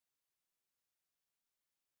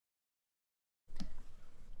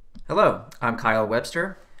Hello, I'm Kyle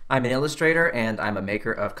Webster. I'm an illustrator and I'm a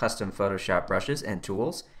maker of custom Photoshop brushes and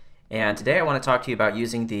tools. And today I want to talk to you about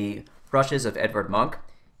using the brushes of Edvard Munch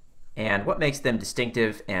and what makes them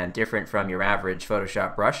distinctive and different from your average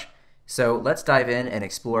Photoshop brush. So let's dive in and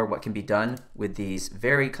explore what can be done with these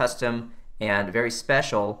very custom and very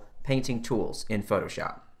special painting tools in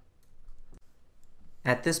Photoshop.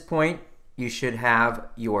 At this point, you should have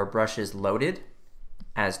your brushes loaded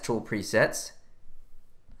as tool presets,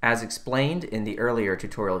 as explained in the earlier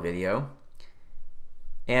tutorial video.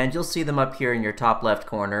 And you'll see them up here in your top left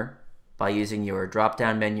corner by using your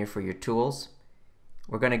drop-down menu for your tools.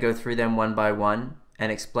 We're going to go through them one by one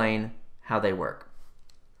and explain how they work.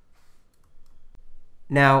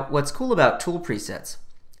 Now, what's cool about tool presets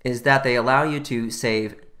is that they allow you to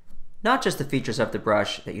save not just the features of the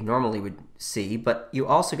brush that you normally would see, but you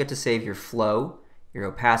also get to save your flow, your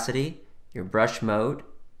opacity, your brush mode,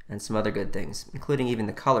 and some other good things, including even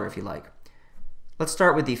the color if you like. Let's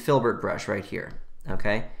start with the Filbert brush right here.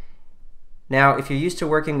 Okay. Now, if you're used to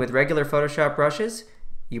working with regular Photoshop brushes,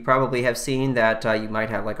 you probably have seen that you might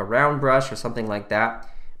have like a round brush or something like that.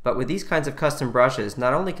 But with these kinds of custom brushes,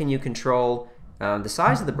 not only can you control the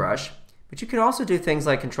size of the brush, but you can also do things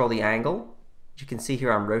like control the angle. As you can see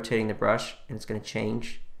here, I'm rotating the brush and it's going to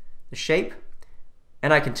change the shape.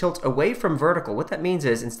 And I can tilt away from vertical. What that means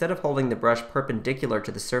is instead of holding the brush perpendicular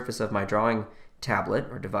to the surface of my drawing tablet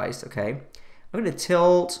or device, okay, I'm going to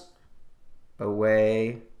tilt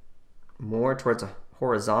away more towards a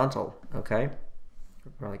horizontal, okay,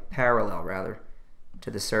 or like parallel rather, to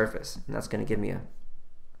the surface. And that's going to give me a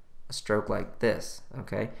stroke like this,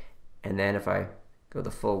 okay. And then if I go the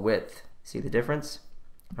full width, see the difference?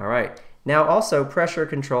 All right. Now also pressure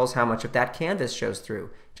controls how much of that canvas shows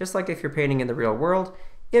through. Just like if you're painting in the real world,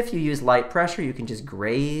 if you use light pressure, you can just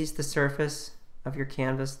graze the surface of your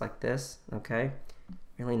canvas like this, okay?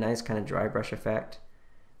 Really nice kind of dry brush effect.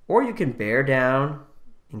 Or you can bear down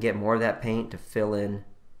and get more of that paint to fill in,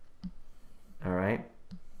 all right?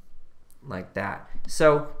 Like that.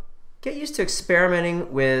 So get used to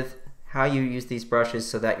experimenting with how you use these brushes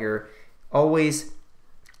so that you're always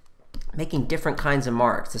making different kinds of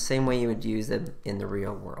marks the same way you would use them in the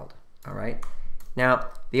real world. All right. Now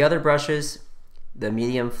the other brushes, the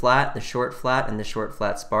medium flat, the short flat, and the short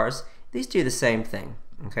flat sparse, these do the same thing.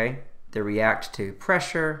 Okay. They react to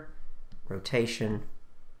pressure, rotation,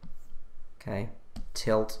 okay,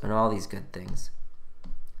 tilt, and all these good things.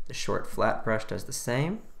 The short flat brush does the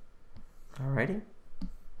same. Alrighty.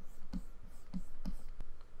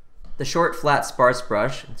 The short flat sparse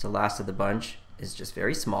brush, it's the last of the bunch, is just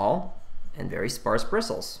very small and very sparse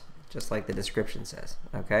bristles, just like the description says,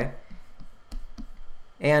 okay?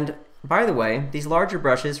 And by the way, these larger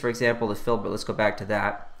brushes, for example, the Filbert, let's go back to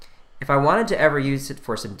that. If I wanted to ever use it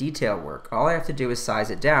for some detail work, all I have to do is size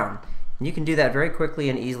it down. And you can do that very quickly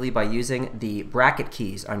and easily by using the bracket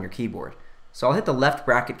keys on your keyboard. So I'll hit the left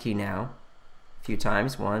bracket key now a few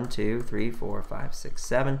times, 1, 2, 3, 4, 5, 6,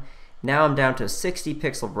 7. Now I'm down to a 60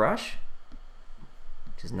 pixel brush,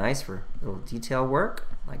 which is nice for little detail work,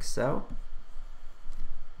 like so.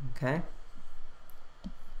 Okay.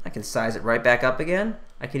 I can size it right back up again.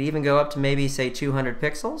 I could even go up to maybe, say, 200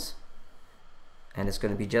 pixels, and it's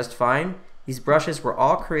going to be just fine. These brushes were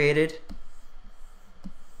all created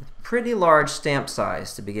with pretty large stamp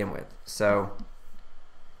size to begin with, so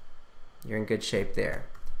you're in good shape there.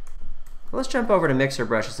 Well, let's jump over to mixer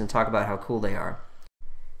brushes and talk about how cool they are.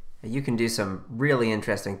 You can do some really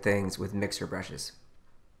interesting things with mixer brushes.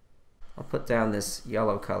 I'll put down this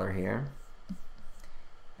yellow color here,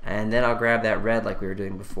 and then I'll grab that red like we were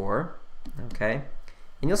doing before, okay?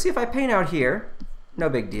 And you'll see if I paint out here, no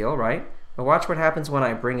big deal, right? But watch what happens when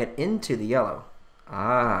I bring it into the yellow.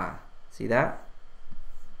 Ah, see that?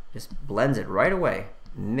 Just blends it right away,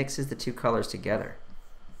 mixes the two colors together.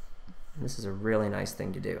 And this is a really nice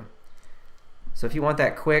thing to do. So if you want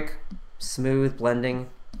that quick, smooth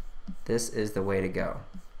blending, this is the way to go.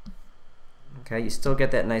 Okay, you still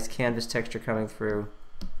get that nice canvas texture coming through.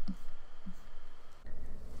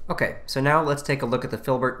 Okay, so now let's take a look at the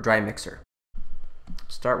Filbert Dry Mixer.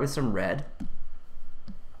 Start with some red.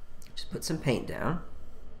 Just put some paint down.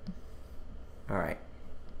 Alright,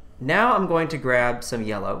 now I'm going to grab some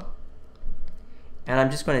yellow and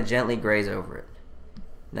I'm just going to gently graze over it.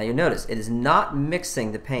 Now you'll notice it is not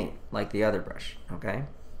mixing the paint like the other brush, okay?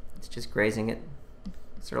 It's just grazing it,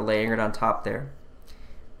 sort of laying it on top there.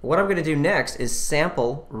 What I'm going to do next is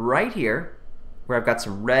sample right here where I've got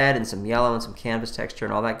some red and some yellow and some canvas texture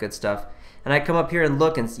and all that good stuff. And I come up here and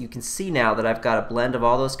look, and you can see now that I've got a blend of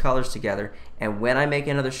all those colors together, and when I make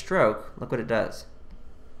another stroke, look what it does.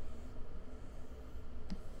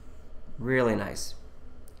 Really nice.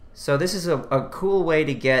 So this is a cool way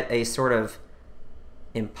to get a sort of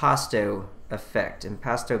impasto effect.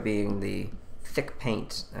 Impasto being the thick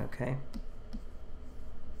paint, okay?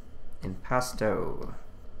 Impasto.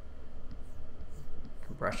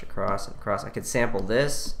 Brush across and across. I could sample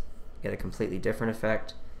this, get a completely different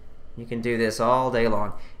effect. You can do this all day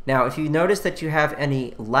long. Now, if you notice that you have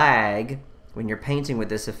any lag when you're painting with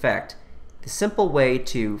this effect, the simple way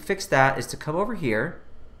to fix that is to come over here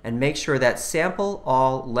and make sure that Sample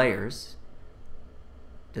All Layers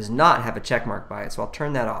does not have a check mark by it, so I'll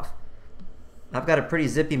turn that off. I've got a pretty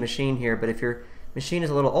zippy machine here, but if your machine is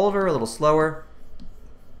a little older, a little slower,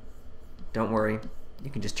 don't worry. You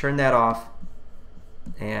can just turn that off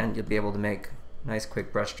and you'll be able to make nice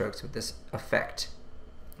quick brush strokes with this effect.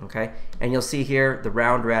 Okay, and you'll see here the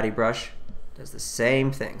round ratty brush does the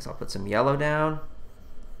same thing. So I'll put some yellow down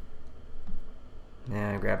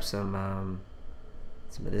and grab some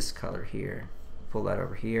of this color here. Pull that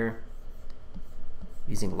over here.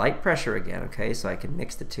 Using light pressure again, okay, so I can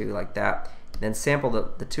mix the two like that. Then sample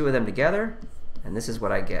the two of them together, and this is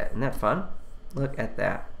what I get. Isn't that fun? Look at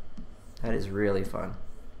that. That is really fun.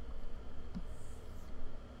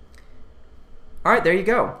 Alright, there you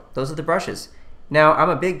go. Those are the brushes. Now, I'm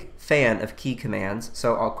a big fan of key commands,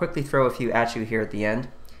 so I'll quickly throw a few at you here at the end.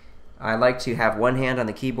 I like to have one hand on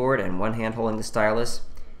the keyboard and one hand holding the stylus.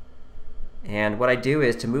 And what I do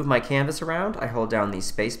is to move my canvas around, I hold down the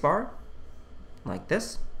space bar, like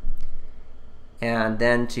this. And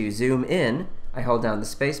then to zoom in, I hold down the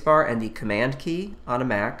space bar and the command key on a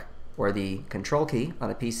Mac, or the control key on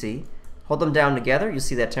a PC. Hold them down together, you'll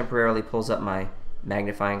see that temporarily pulls up my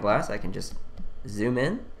magnifying glass. I can just zoom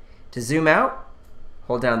in. To zoom out,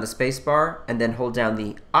 hold down the space bar and then hold down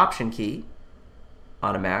the Option key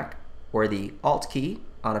on a Mac or the Alt key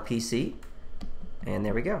on a PC. And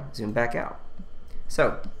there we go, zoom back out.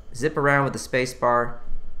 So zip around with the space bar,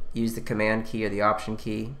 use the Command key or the Option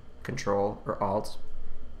key, Control or Alt,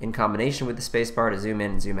 in combination with the space bar to zoom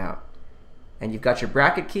in and zoom out. And you've got your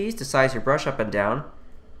bracket keys to size your brush up and down.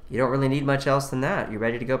 You don't really need much else than that. You're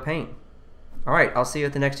ready to go paint. Alright, I'll see you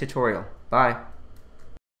at the next tutorial. Bye.